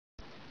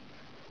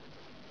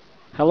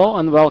Hello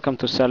and welcome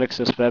to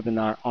Cellix's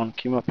webinar on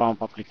Kima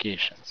Pump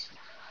applications.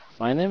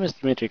 My name is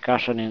Dmitry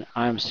Kashanin.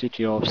 I am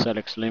CTO of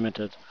Cellix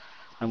Limited.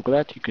 I'm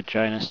glad you could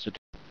join us today.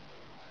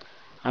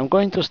 I'm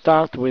going to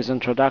start with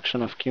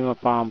introduction of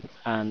Kima Pump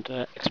and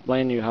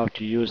explain you how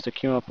to use the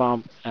Kima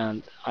Pump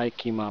and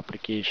iKima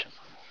application.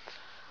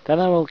 Then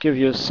I will give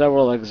you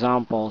several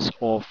examples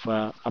of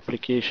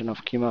application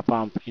of Kima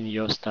Pump in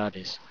your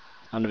studies,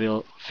 and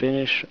we'll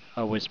finish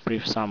with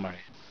brief summary.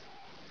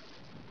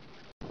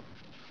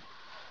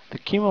 The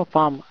Kima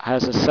Pump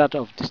has a set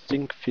of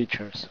distinct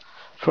features.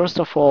 First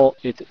of all,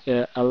 it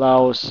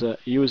allows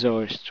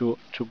users to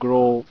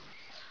grow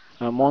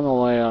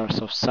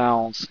monolayers of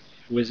cells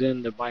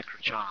within the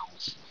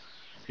microchannels.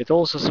 It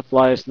also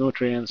supplies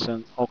nutrients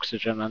and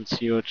oxygen and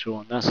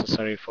CO2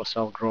 necessary for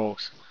cell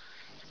growth.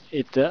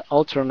 It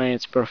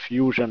alternates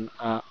perfusion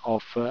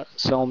of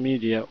cell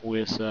media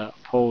with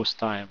pause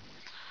time.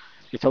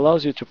 It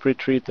allows you to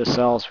pre-treat the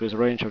cells with a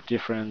range of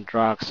different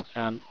drugs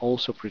and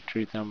also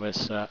pre-treat them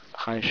with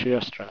high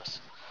shear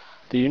stress.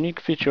 The unique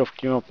feature of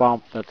Kima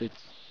Pump that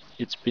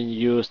it's been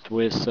used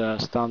with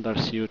standard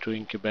CO2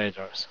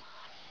 incubators.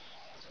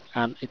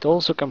 And it's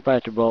also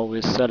compatible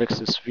with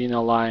Cellix's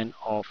Vena line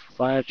of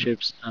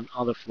biochips and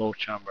other flow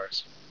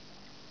chambers.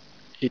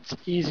 It's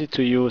easy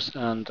to use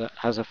and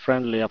has a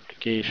friendly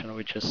application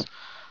which is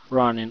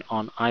running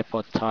on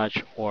iPod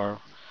Touch or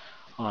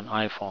on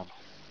iPhone.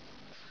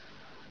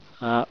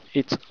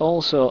 It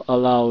also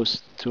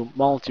allows to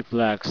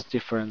multiplex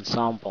different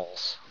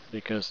samples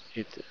because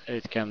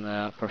it can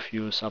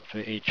perfuse up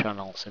to 8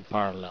 channels in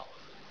parallel.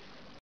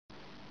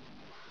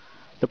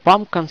 The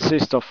pump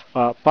consists of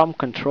a pump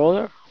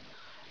controller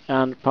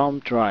and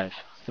pump drive.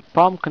 The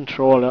pump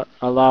controller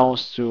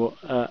allows to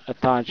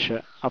attach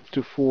up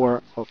to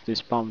 4 of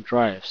these pump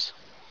drives.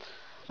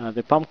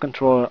 The pump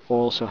controller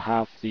also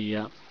have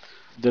the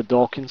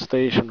docking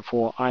station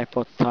for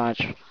iPod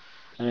Touch,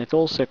 and it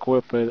also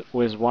equipped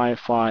with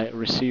Wi-Fi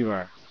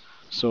receiver.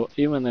 So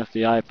even if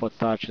the iPod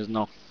Touch is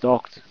not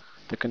docked,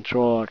 the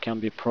controller can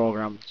be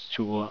programmed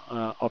to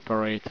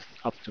operate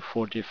up to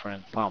 4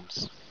 different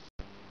pumps.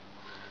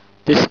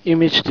 This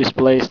image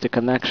displays the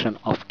connection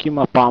of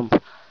Kima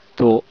Pump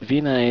to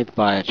Vena 8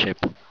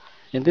 Biochip.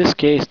 In this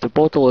case, the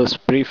bottle is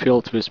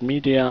pre-filled with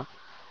media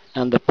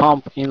and the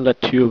pump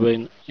inlet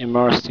tubing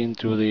immersed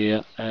into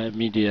the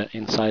media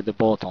inside the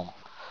bottle.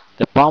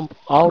 The pump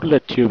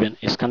outlet tubing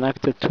is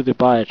connected to the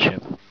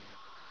biochip.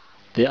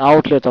 The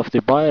outlet of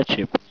the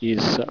biochip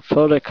is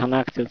further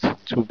connected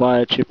to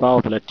biochip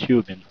outlet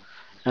tubing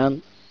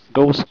and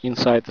goes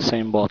inside the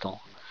same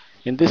bottle.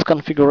 In this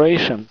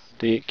configuration,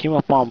 the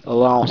Kima pump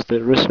allows the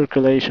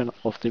recirculation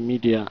of the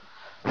media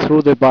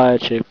through the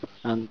biochip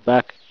and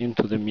back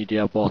into the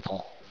media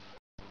bottle.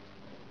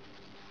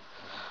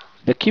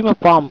 The Kima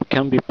pump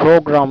can be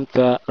programmed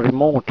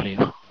remotely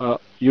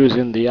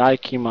using the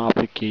iKima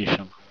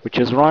application, which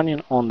is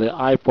running on the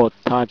iPod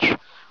Touch,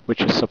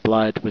 which is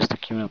supplied with the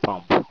Kima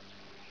pump.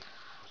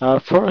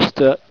 First,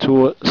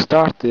 to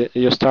start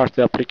you start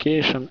the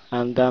application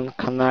and then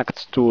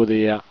connect to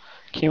the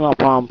Kima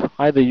pump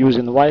either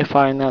using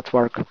Wi-Fi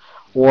network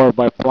or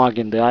by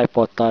plugging the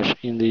iPod Touch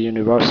in the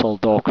universal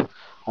dock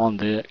on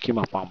the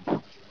Kima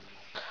pump.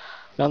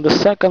 Then the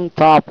second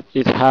tab,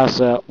 it has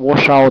a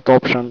washout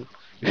option.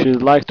 If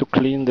you'd like to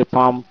clean the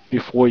pump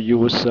before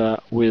use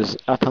with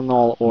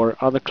ethanol or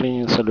other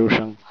cleaning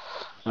solution,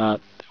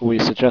 we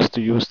suggest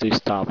to use this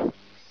tab.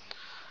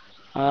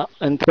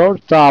 In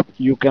third tab,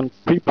 you can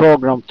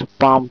pre-program to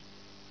pump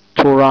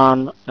to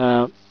run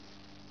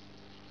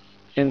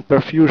in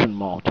perfusion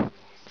mode.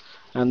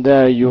 And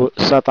there you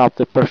set up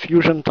the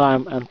perfusion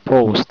time and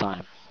pause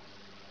time.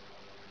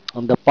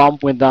 And the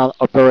pump will then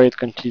operate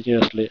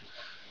continuously,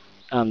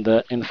 and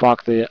in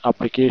fact the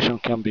application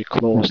can be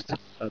closed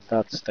at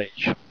that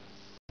stage.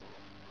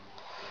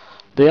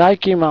 The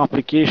iKima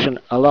application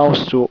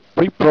allows to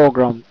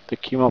pre-program the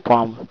Kima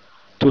pump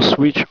to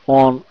switch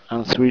on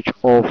and switch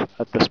off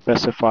at the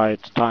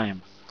specified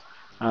time.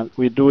 And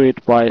we do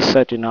it by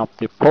setting up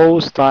the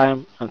pause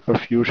time and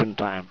perfusion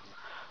time.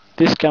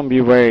 This can be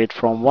varied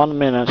from 1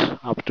 minute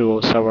up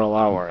to several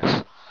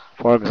hours.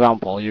 For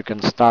example, you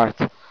can start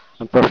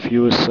and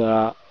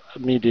perfuse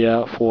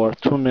media for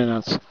 2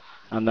 minutes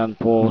and then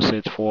pause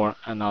it for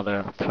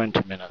another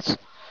 20 minutes.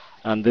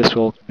 And this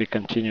will be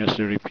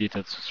continuously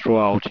repeated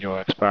throughout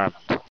your experiment.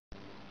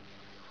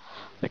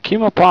 The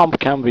Kima pump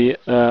can be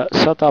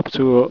set up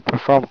to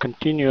perform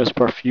continuous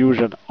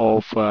perfusion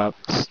of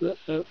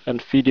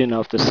and feeding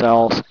of the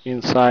cells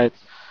inside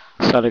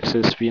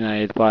Cellix's Vena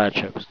 8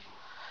 biochips.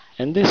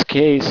 In this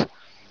case,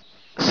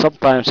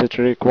 sometimes it's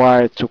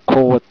required to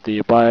coat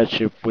the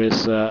biochip with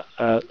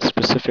a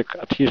specific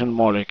adhesion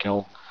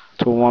molecule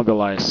to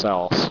mobilize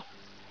cells.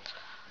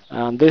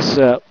 And this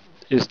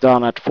is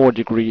done at 4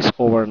 degrees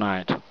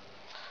overnight.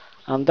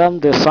 And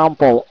then the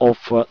sample of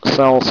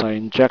cells are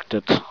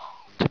injected,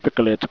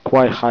 typically at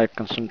quite high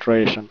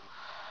concentration,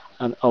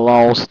 and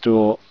allows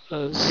to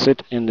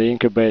sit in the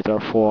incubator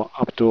for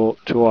up to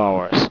 2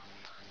 hours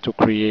to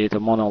create a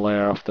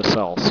monolayer of the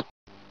cells.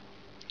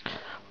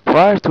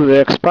 Prior to the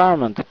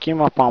experiment, the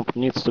Kima pump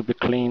needs to be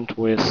cleaned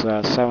with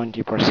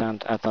 70%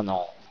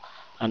 ethanol,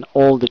 and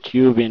all the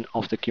tubing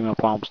of the Kima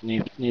pumps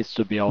needs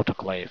to be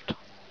autoclaved.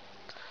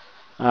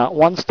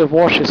 Once the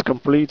wash is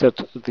completed,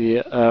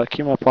 the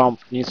Kima pump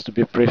needs to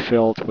be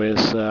pre-filled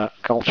with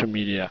culture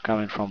media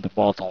coming from the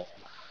bottle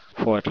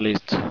for at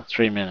least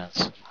 3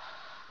 minutes.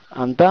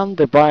 And then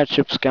the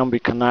biochips can be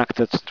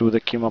connected to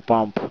the Kima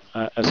pump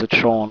as it's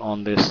shown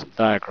on this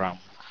diagram.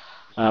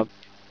 Uh,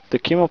 the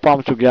Kima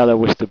pump together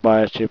with the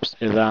biochips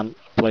is then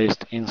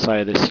placed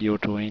inside the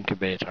CO2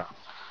 incubator.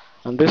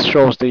 And this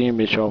shows the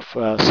image of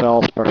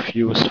cells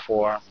perfused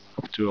for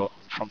up to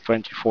from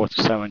 24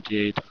 to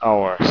 78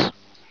 hours.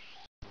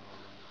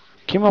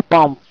 Kima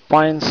Pump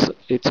finds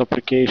its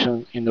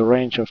application in the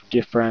range of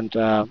different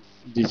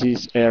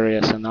disease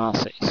areas and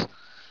assays.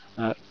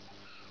 Uh,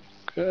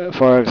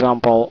 for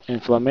example,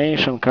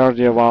 inflammation,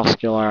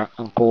 cardiovascular,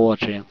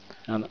 oncology,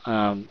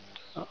 and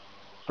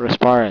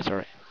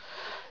respiratory.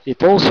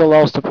 It also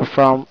allows to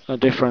perform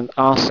different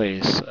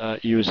assays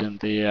using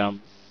the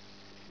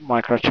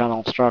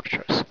microchannel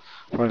structures.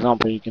 For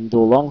example, you can do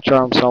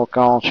long-term cell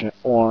culture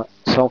or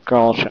cell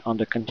culture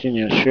under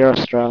continuous shear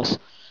stress.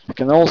 It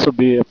can also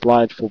be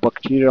applied for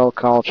bacterial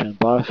culture and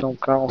biofilm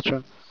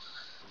culture.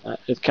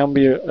 It can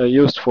be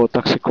used for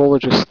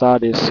toxicology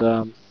studies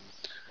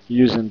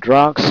using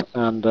drugs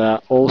and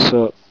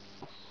also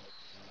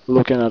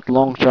looking at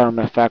long-term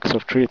effects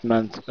of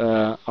treatment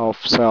of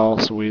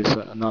cells with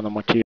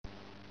nanomaterials.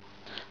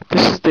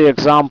 This is the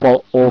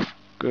example of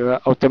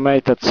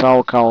automated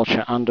cell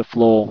culture under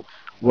flow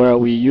where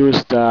we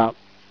used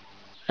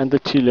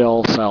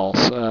endothelial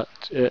cells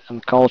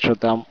and culture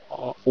them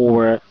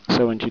over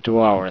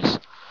 72 hours.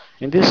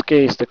 In this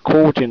case, the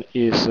coating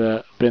is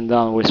been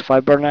done with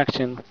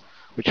fibronectin,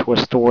 which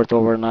was stored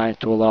overnight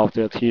to allow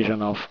the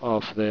adhesion of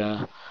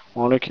the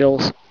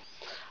molecules.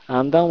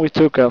 And then we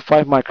took a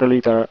 5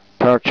 microliter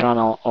per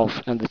channel of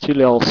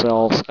endothelial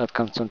cells at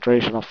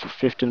concentration of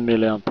 15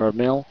 million per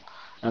mil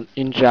and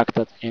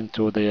injected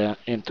into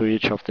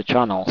each of the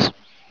channels.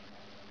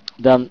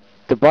 Then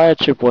the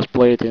biochip was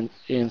placed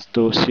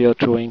into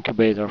CO2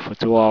 incubator for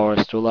 2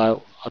 hours to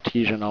allow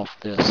adhesion of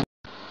this.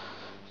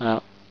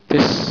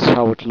 This is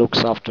how it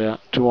looks after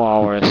 2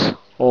 hours.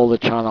 All the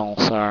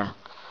channels are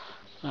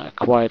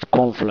quite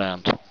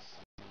confluent.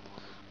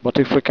 But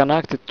if we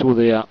connect it to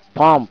the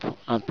pump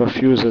and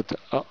perfuse it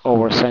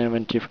over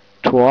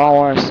 72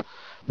 hours,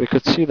 we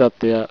could see that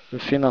the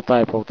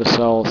phenotype of the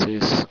cells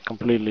is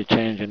completely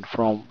changing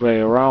from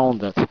very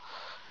rounded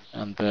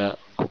and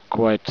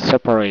quite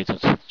separated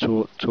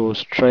to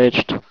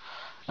stretched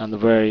and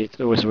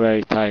with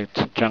very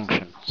tight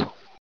junctions.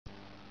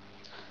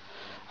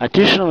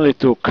 Additionally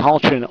to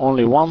culturing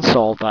only one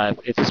cell type,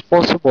 it is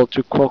possible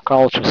to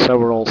co-culture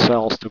several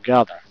cells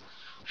together.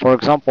 For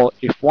example,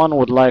 if one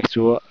would like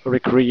to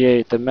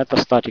recreate the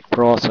metastatic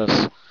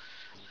process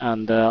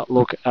and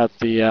look at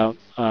the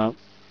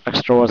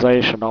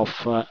extravasation of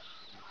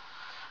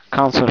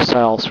cancer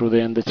cells through the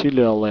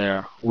endothelial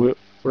layer, we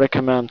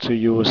recommend to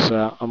use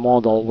a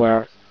model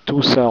where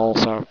two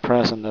cells are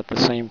present at the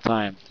same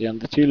time, the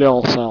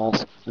endothelial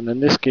cells, and in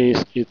this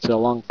case it's a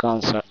lung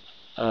cancer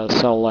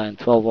cell line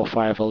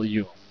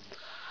 1205LU.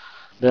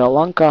 The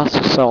lung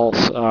cancer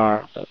cells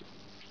are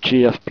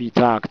GFP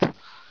tagged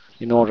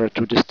in order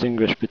to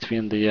distinguish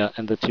between the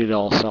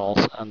endothelial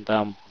cells and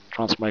them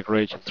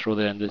transmigrating through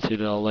the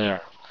endothelial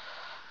layer.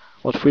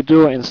 What we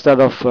do, instead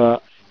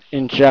of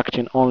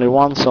injecting only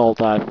one cell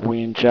type,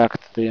 we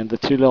inject the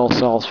endothelial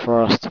cells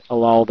first,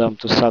 allow them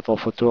to settle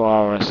for 2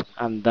 hours,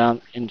 and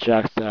then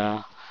inject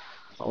the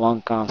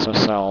lung cancer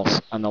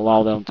cells and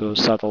allow them to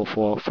settle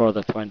for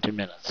further 20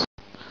 minutes.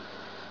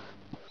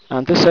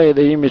 And these are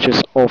the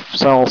images of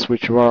cells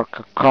which were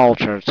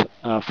cultured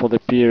for the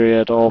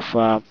period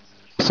of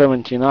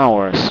 17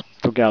 hours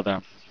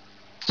together.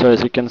 So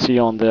as you can see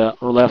on the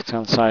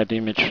left-hand side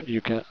image,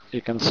 you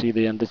can see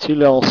the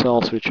endothelial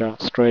cells which are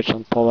stretched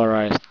and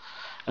polarized,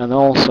 and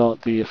also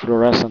the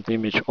fluorescent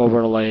image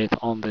overlaid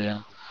on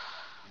the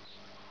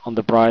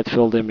bright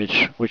field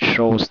image, which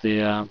shows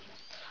the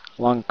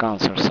lung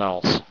cancer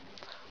cells.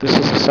 This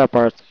is a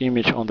separate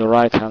image on the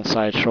right-hand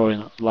side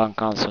showing lung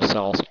cancer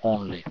cells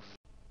only.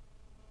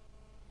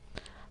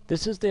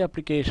 This is the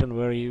application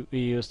where we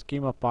used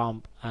Kima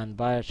Pump and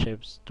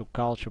biochips to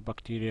culture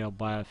bacterial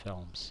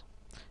biofilms.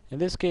 In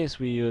this case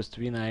we used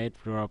Vina 8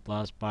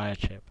 Fluoroplast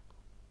biochip.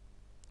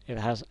 It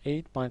has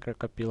 8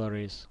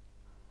 microcapillaries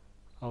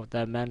of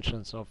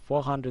dimensions of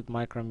 400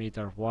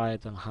 micrometer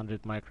wide and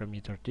 100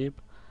 micrometer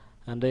deep,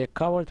 and they are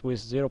covered with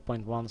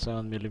 0.17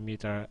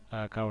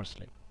 mm cover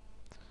slip.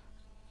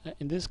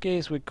 In this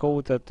case we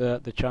coated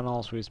the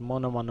channels with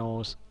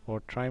monomanose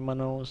or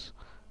trimanose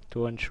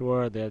to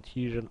ensure the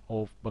adhesion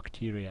of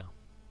bacteria.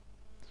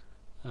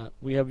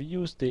 We have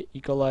used the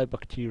E. coli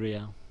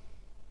bacteria,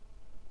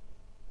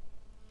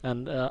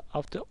 and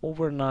after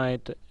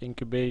overnight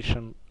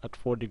incubation at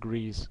 4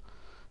 degrees,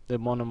 the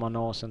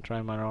monomanose and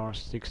trimanose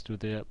sticks to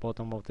the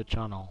bottom of the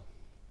channel.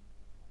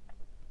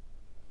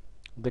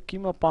 The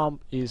Kima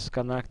pump is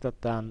connected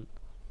then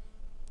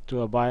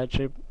to a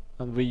biochip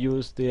and we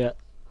use the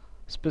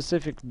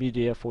specific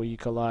media for E.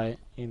 coli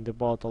in the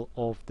bottle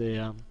of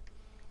the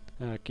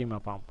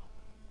Kima Pump.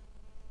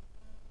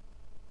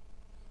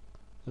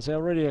 As I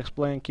already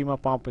explained, Kima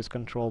Pump is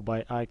controlled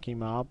by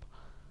iKima app,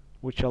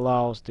 which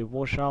allows the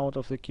washout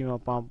of the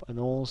Kima Pump and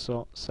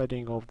also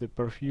setting of the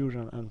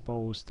perfusion and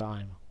pause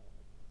time.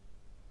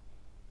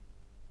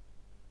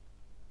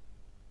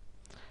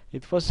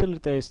 It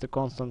facilitates the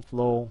constant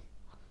flow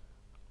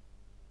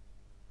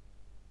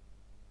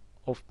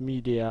of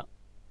media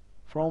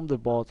from the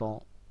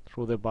bottle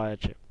through the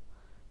biochip.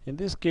 In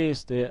this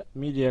case, the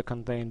media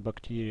contained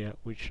bacteria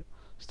which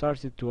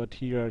started to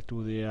adhere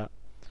to the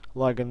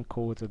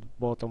ligand-coated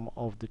bottom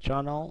of the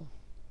channel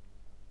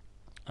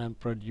and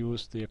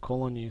produce the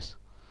colonies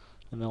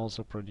and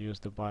also produce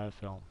the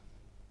biofilm.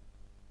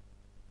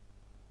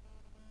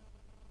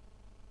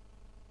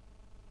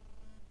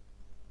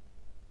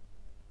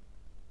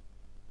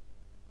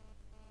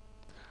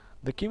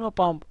 The Kima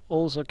pump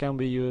also can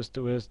be used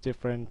with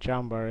different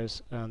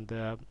chambers and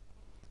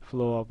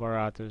flow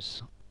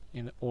apparatus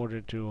in order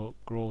to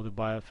grow the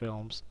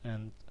biofilms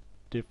in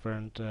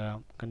different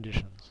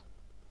conditions.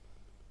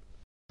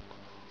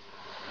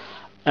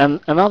 And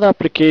another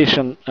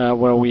application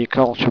where we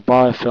culture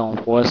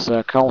biofilm was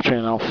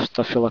culturing of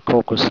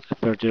Staphylococcus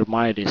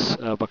epidermidis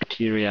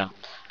bacteria.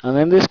 And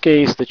in this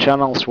case, the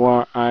channels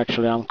were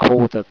actually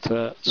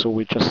uncoated, so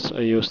we just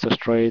used a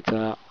straight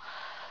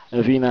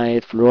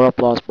V9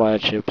 fluoroplast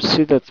biochip,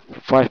 seeded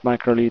 5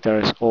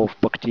 microliters of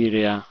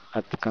bacteria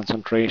at the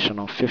concentration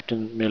of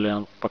 15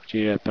 million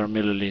bacteria per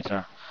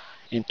milliliter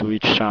into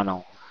each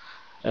channel.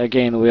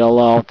 Again, we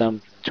allowed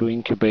them to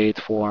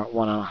incubate for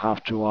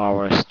 1.5–2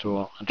 hours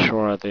to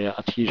ensure the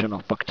adhesion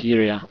of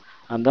bacteria,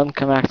 and then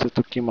connected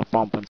to Kima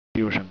Pump and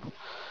perfusion.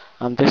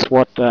 And this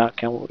what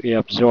can be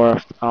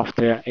observed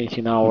after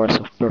 18 hours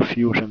of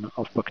perfusion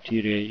of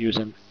bacteria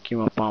using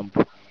Kima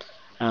Pump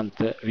and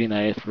the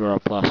V9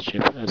 fluoroplast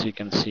chip, as you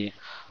can see,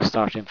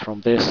 starting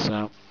from this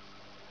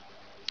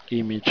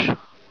image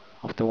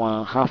of the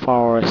 1.5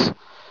 hours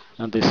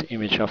and this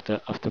image of the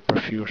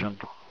perfusion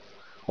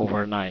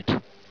overnight.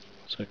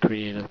 So it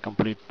created a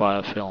complete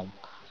biofilm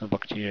and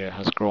bacteria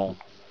has grown.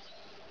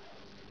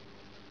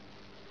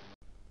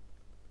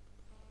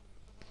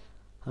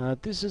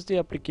 This is the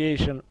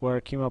application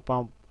where Kima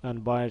Pump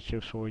and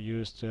biochips were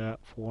used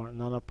for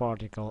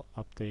nanoparticle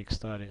uptake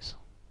studies.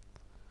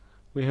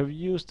 We have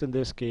used in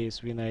this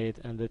case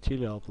V8 and the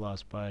Endothelial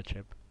Plus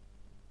biochip.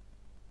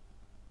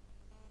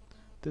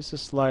 This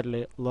is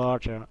slightly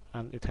larger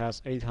and it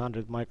has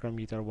 800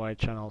 micrometer wide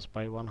channels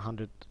by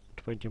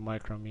 120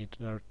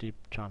 micrometer deep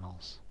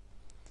channels.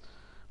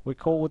 We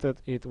coated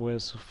it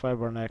with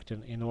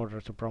fibronectin in order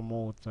to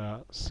promote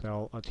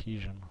cell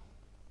adhesion.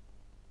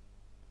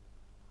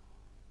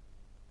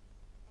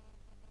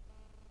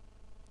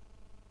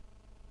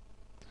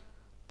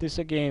 This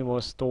again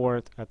was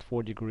stored at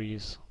 4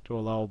 degrees to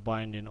allow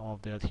binding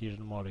of the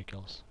adhesion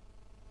molecules.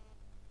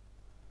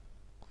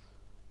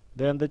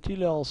 The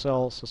endothelial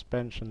cell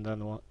suspension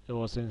then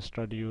was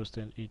introduced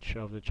in each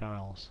of the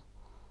channels.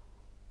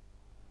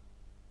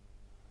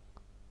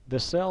 The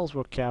cells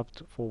were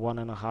kept for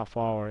 1.5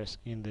 hours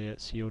in the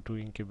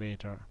CO2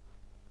 incubator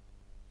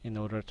in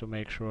order to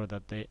make sure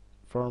that they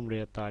firmly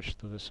attach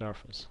to the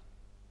surface.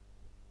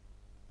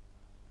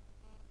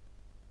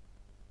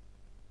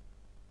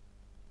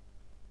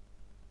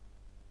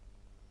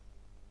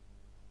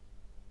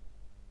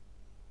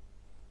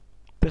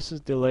 This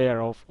is the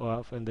layer of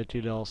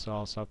endothelial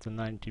cells after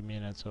 90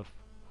 minutes of.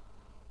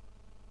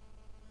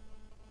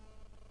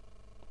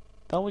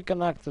 Then we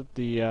connected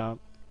the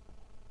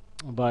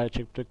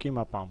biochip to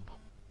Kima Pump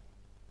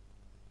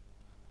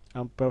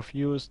and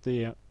perfused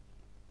the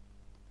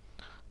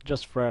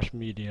just fresh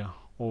media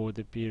over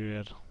the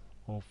period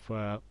of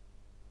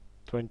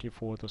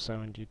 24 to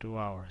 72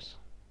 hours.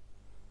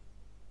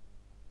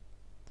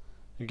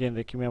 Again,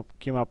 the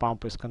Kima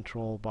Pump is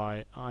controlled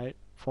by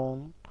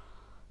iPhone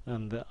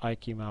and the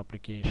iKima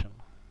application.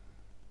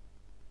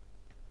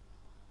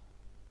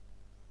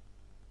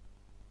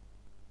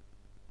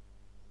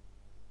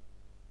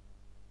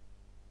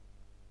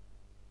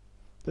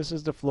 This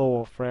is the flow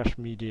of fresh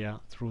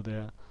media through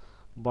the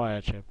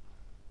biochip.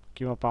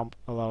 Kima Pump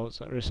allows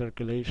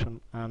recirculation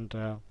and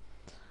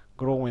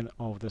growing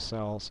of the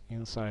cells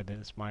inside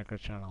these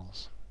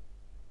microchannels.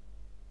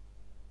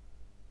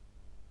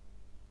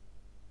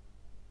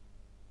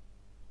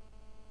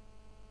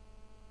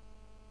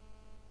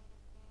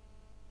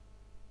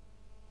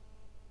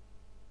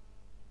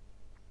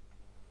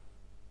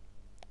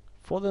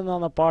 For the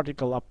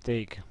nanoparticle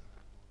uptake,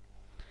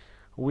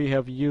 we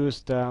have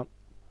used a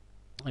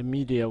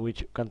media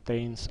which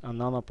contains a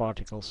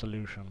nanoparticle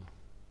solution.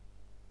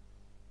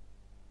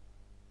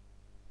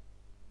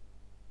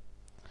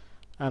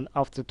 And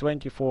after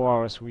 24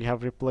 hours we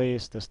have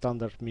replaced the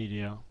standard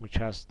media which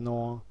has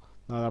no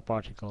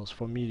nanoparticles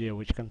for media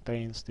which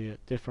contains the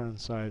different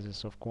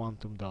sizes of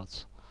quantum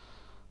dots.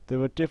 There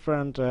were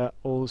different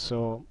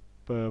also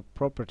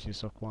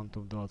properties of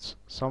quantum dots.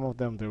 Some of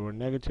them they were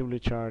negatively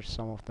charged,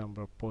 some of them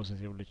were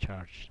positively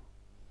charged.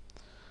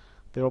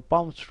 They were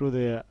pumped through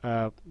the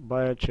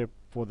Biochip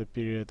for the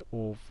period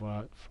of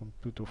from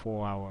 2 to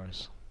 4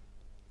 hours.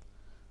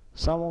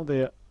 Some of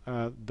the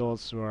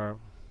dots were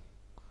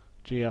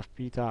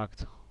GFP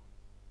tagged,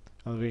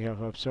 and we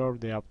have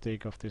observed the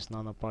uptake of these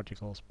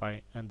nanoparticles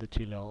by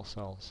endothelial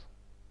cells.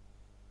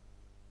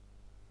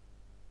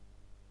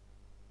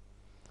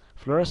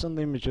 Fluorescent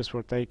images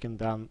were taken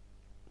then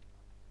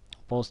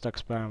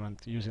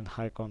post-experiment using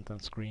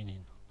high-content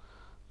screening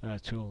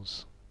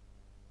tools.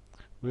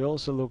 We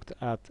also looked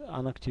at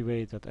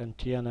unactivated and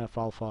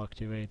TNF-alpha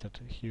activated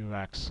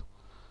HUX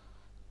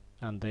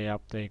and the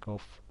uptake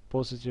of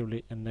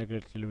positively and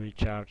negatively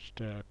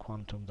charged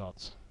quantum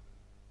dots.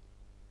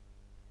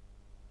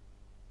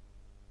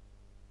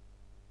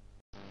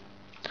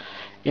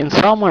 In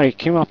summary,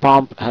 Kima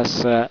Pump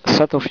has a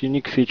set of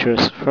unique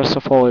features. First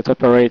of all, it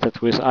operated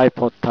with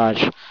iPod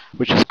Touch,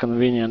 which is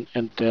convenient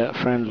and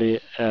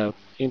friendly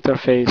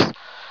interface.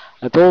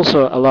 It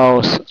also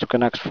allows to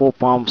connect 4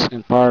 pumps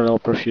in parallel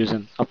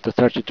perfusion up to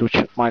 32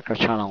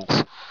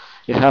 microchannels.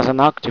 It has an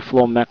active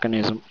flow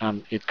mechanism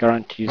and it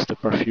guarantees the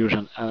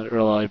perfusion and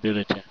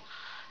reliability.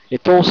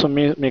 It also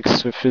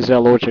mixes with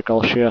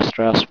physiological shear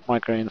stress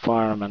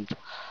microenvironment.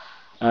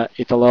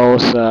 It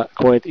allows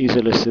quite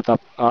easily set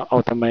up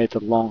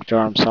automated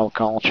long-term cell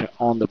culture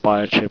on the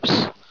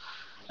biochips.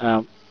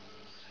 Um,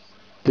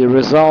 the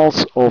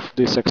results of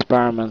these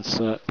experiments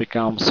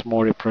becomes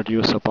more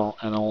reproducible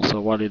and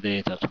also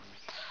validated.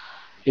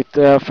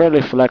 It's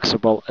fairly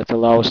flexible. It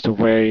allows to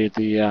vary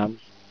the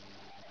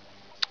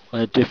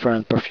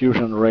different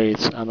perfusion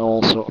rates and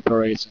also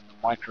operates in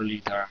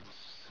microliter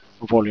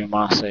volume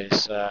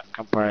assays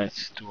compared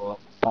to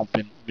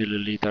pumping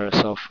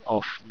milliliters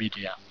of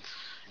media.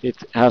 It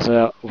has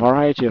a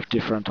variety of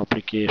different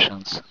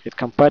applications. It's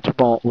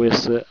compatible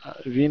with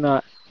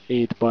Vina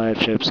 8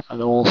 biochips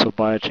and also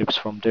biochips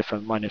from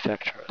different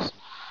manufacturers.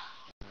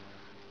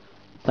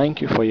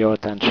 Thank you for your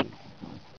attention.